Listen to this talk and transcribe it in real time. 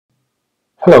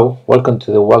Hello, welcome to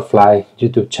the WildFly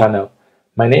YouTube channel.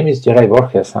 My name is Jerai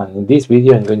Borges, and in this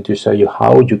video I'm going to show you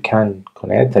how you can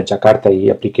connect a Jakarta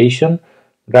EE application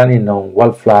running on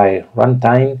WildFly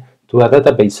runtime to a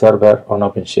database server on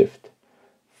OpenShift.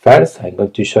 First, I'm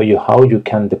going to show you how you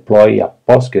can deploy a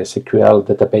PostgreSQL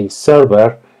database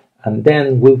server, and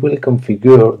then we will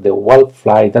configure the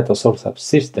WildFly Datasource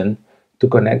subsystem to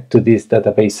connect to this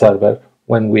database server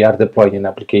when we are deploying an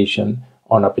application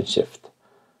on OpenShift.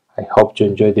 I hope you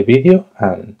enjoyed the video,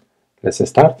 and let's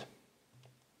start.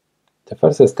 The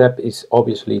first step is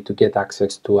obviously to get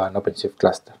access to an OpenShift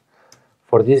cluster.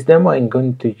 For this demo, I'm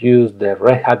going to use the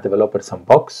Red Hat Developer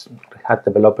Sandbox. Red Hat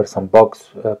Developer Sandbox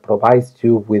provides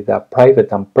you with a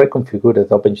private and pre-configured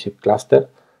OpenShift cluster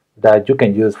that you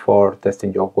can use for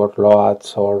testing your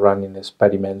workloads or running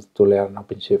experiments to learn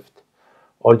OpenShift.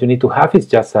 All you need to have is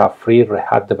just a free Red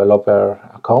Hat Developer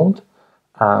account,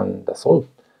 and that's all.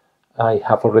 I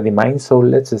have already mine, so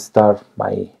let's start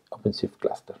my OpenShift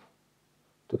cluster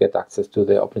to get access to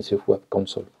the OpenShift web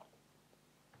console.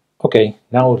 Okay,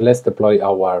 now let's deploy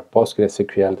our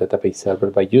PostgreSQL database server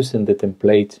by using the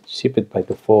template shipped by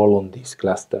default on this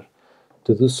cluster.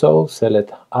 To do so,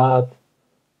 select Add,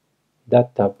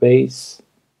 Database,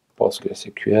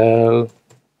 PostgreSQL.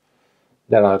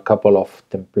 There are a couple of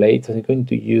templates. I'm going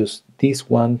to use this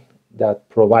one that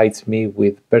provides me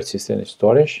with persistent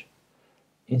storage.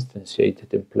 Instantiate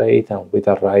the template, and we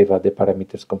arrive at the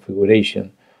parameters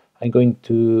configuration. I'm going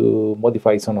to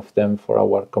modify some of them for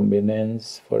our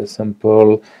convenience. For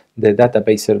example, the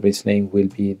database service name will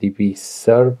be db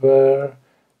server.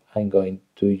 I'm going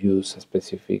to use a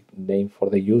specific name for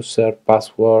the user,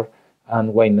 password,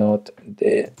 and why not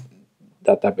the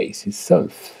database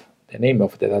itself, the name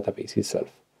of the database itself.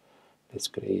 Let's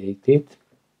create it.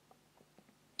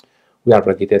 We are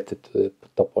redirected to the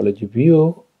topology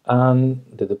view, and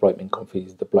the deployment config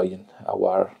is deploying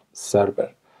our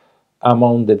server.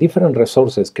 Among the different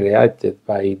resources created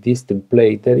by this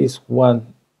template, there is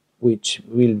one which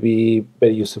will be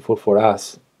very useful for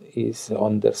us. Is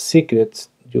under secrets.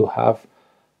 You have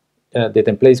the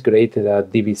template created a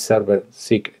db server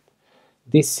secret.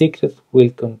 This secret will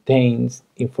contain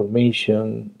the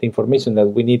information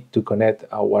that we need to connect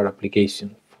our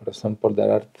application. For example,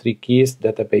 there are 3 keys: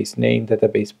 database name,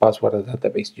 database password, and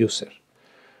database user.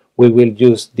 We will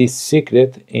use this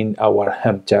secret in our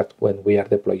Helm chart when we are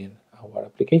deploying our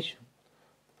application.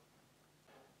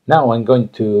 Now I'm going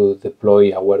to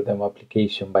deploy our demo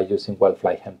application by using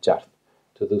WildFly Helm chart.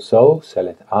 To do so,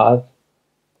 select Add,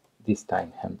 this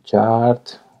time Helm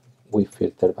chart. We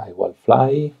filter by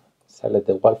WildFly, select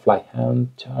the WildFly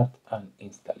Helm chart and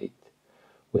install it.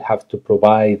 We have to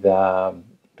provide the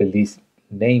release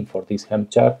name for this Helm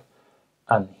chart,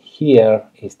 and here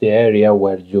is the area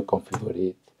where you configure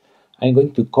it. I'm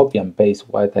going to copy and paste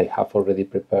what I have already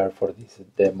prepared for this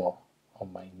demo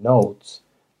on my notes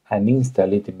and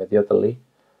install it immediately.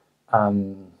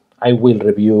 I will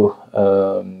review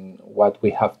what we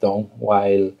have done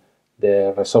while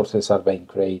the resources are being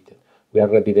created. We are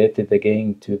redirected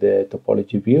again to the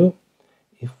topology view.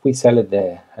 If we select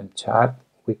the Helm chart,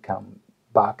 we come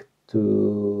back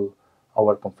to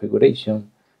our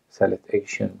configuration, select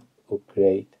Action,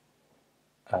 Upgrade,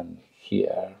 and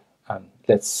here. And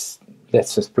let's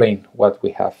explain what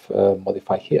we have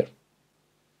modified here.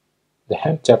 The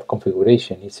Helm chart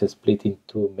configuration is split in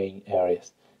 2 main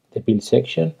areas: the build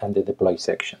section and the deploy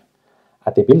section.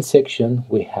 At the build section,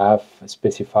 we have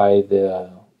specified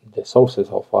the sources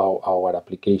of our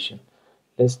application.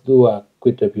 Let's do a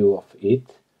quick review of it.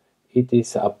 It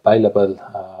is available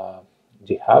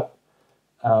GitHub.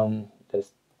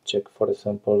 Let's check, for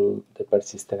example, the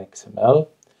persistent XML.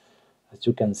 As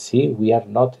you can see, we are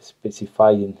not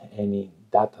specifying any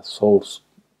data source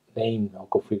name or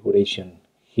configuration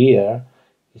here.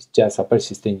 It's just a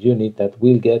persistent unit that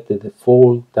will get the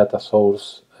default data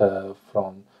source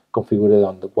from configured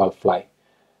on the WildFly.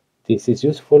 This is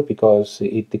useful because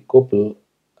it decouples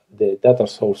the data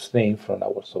source name from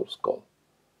our source code.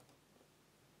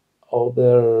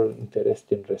 Other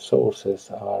interesting resources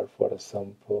are, for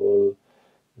example,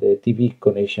 the DB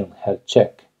connection health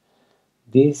check.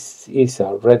 This is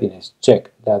a readiness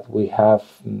check that we have.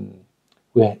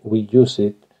 We use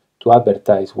it to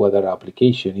advertise whether our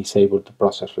application is able to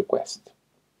process requests.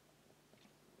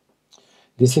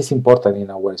 This is important in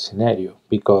our scenario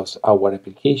because our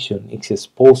application is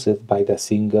exposed by the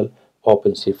single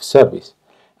OpenShift service,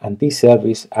 and this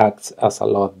service acts as a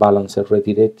load balancer,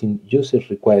 redirecting user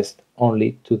requests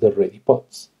only to the ready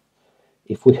pods.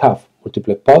 If we have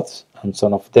multiple pods and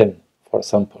some of them, for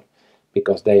example,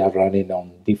 because they are running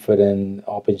on different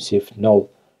OpenShift nodes,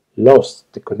 lost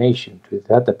the connection to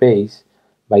the database,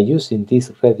 By using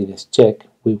this readiness check,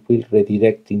 we will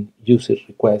redirecting user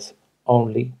requests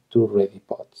only to ready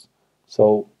pods.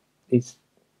 So it's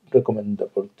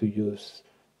recommendable to use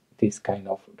this kind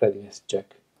of readiness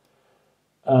check.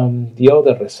 The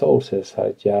other resources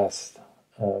are just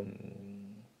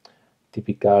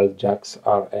typical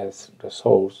JAX-RS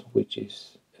resource, which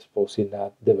is exposing a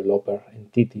developer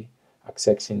entity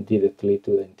accessing directly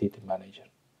to the entity manager.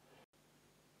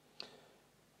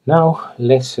 Now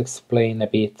let's explain a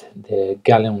bit the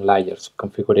Galleon layers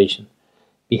configuration.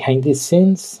 Behind the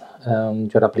scenes,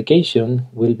 your application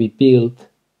will be built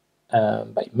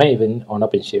by Maven on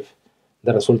OpenShift.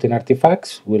 The resulting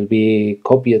artifacts will be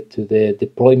copied to the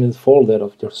deployment folder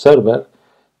of your server,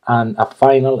 and a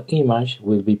final image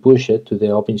will be pushed to the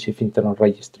OpenShift internal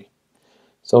registry.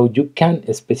 So you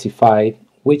can specify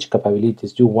which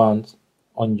capabilities you want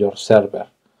on your server.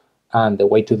 And the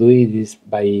way to do it is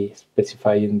by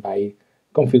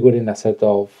configuring a set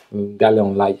of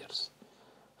Galleon layers.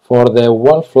 For the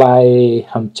WildFly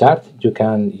Helm chart, you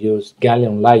can use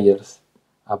Galleon layers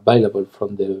available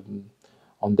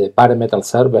on the bare metal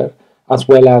server, as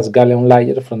well as Galleon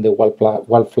layer from the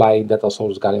WildFly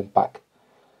Datasource Galleon pack.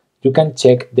 You can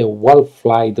check the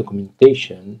WildFly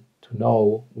documentation to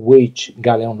know which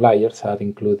Galleon layers are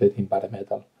included in bare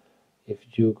metal. If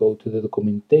you go to the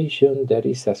documentation, there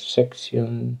is a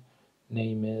section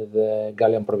named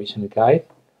Galleon Provisioning Guide,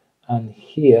 and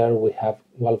here we have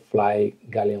WildFly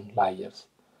Galleon layers.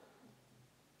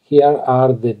 Here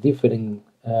are the different,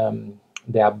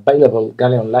 the available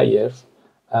Galleon layers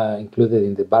included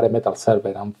in the bare metal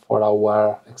server, and for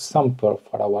our example,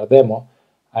 for our demo,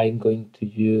 I'm going to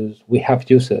use, we have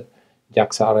used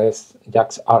JAX-RS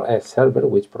server,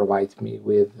 which provides me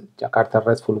with Jakarta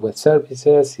RESTful Web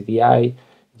Services, CDI,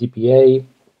 GPA,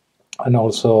 and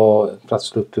also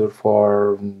infrastructure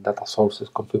for data sources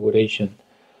configuration.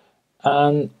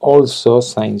 And also,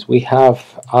 since we have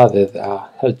added a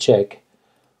health check,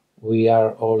 we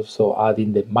are also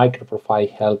adding the microprofile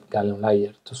health Galleon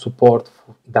layer to support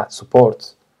that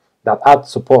adds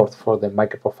support for the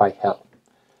microprofile health.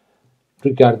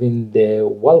 Regarding the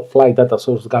WildFly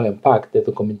Datasource Galleon pack, the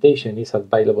documentation is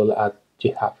available at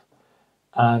GitHub.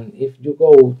 And if you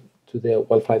go to the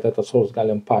WildFly Datasource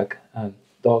Galleon pack and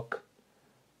doc,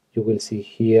 you will see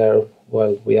here,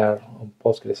 well, we are on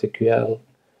PostgreSQL.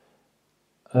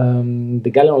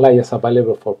 The Galleon layers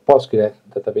available for Postgres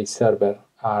database server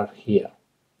are here.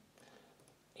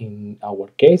 In our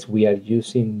case, we are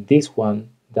using this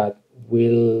one that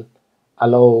will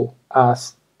allow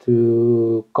us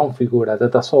to configure a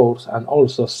data source and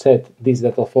also set this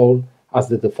data file as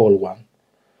the default one.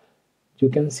 You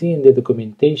can see in the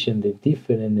documentation the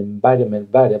different environment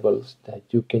variables that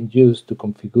you can use to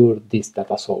configure this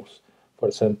data source. For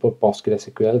example,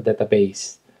 PostgreSQL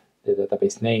database, the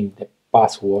database name, the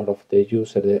password of the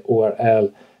user, the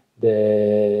URL,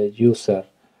 the user,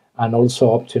 and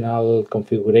also optional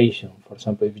configuration. For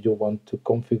example, if you want to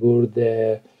configure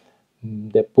the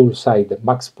pool size, the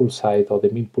max pool size or the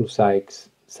min pool size,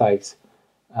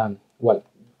 well,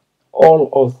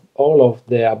 all of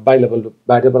the available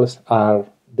variables are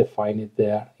defined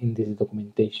there in this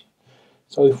documentation.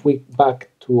 So if we back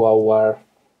to our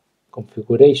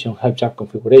configuration, help chart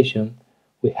configuration,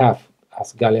 we have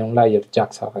as Galleon layer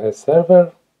JAX-RS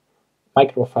server,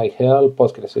 microprofile health,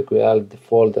 PostgreSQL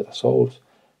default data source,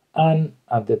 and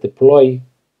at the deploy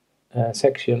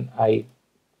section, I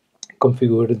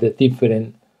configure the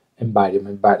different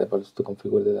environment variables to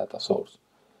configure the data source.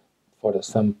 For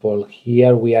example,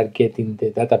 here we are getting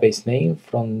the database name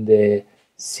from the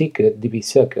DB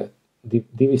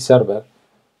server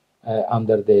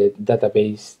under the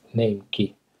database name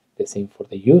key. The same for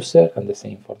the user and the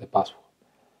same for the password.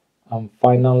 And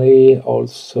finally,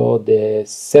 also the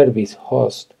service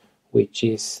host, which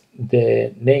is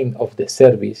the name of the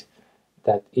service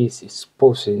that is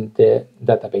exposing the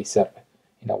database server.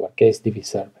 In our case, DB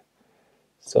server.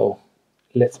 So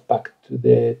let's back to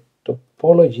the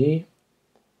topology.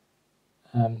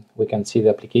 We can see the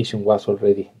application was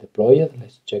already deployed.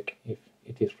 Let's check if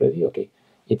it is ready. Okay,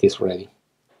 it is ready.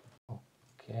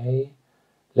 Okay,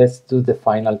 let's do the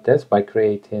final test by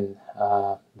creating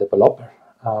a developer.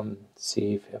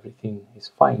 See if everything is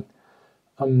fine.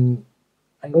 I'm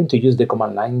going to use the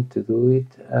command line to do it.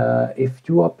 If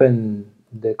you open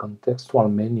the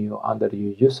contextual menu under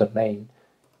your username,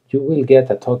 you will get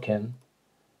a token,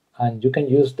 and you can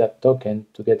use that token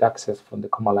to get access from the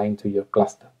command line to your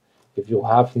cluster. If you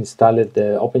have installed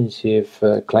the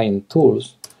OpenShift client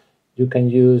tools, you can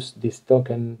use this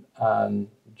token and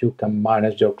you can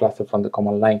manage your cluster from the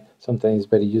command line. Sometimes it's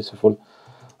very useful.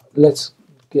 Let's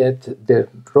get the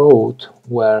route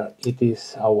where it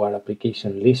is our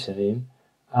application listening,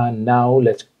 and now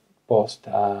let's post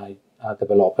a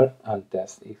developer and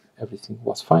test if everything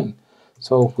was fine.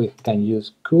 So we can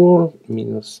use curl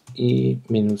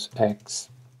 -e-x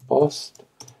post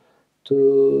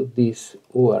to this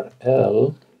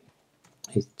URL,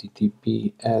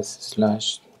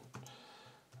 https/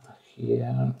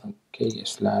 here, okay,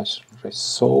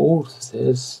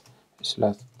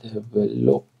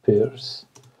 /resources/developers,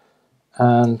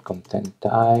 and content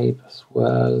type as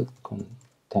well,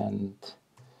 content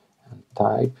and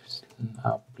types,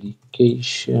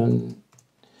 application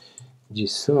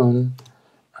JSON,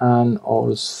 and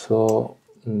also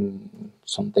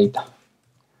some data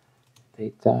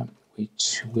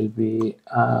which will be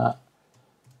a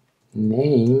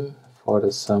name, for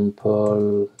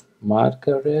example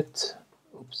Margaret,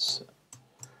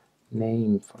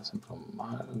 name for example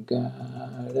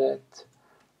Margaret,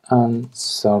 and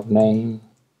surname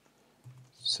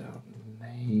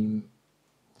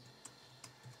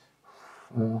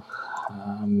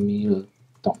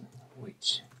Hamilton,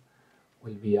 which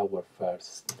will be our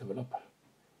first developer.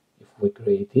 If we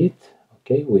create it,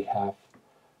 okay, we have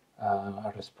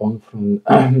a response from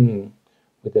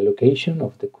with the location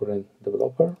of the current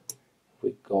developer. If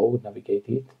we go navigate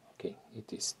it, okay,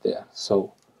 it is there.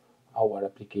 So our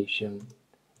application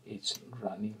is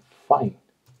running fine.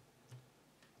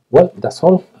 Well, that's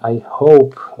all. I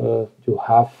hope you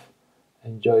have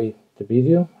enjoyed the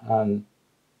video, and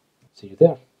see you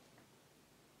there.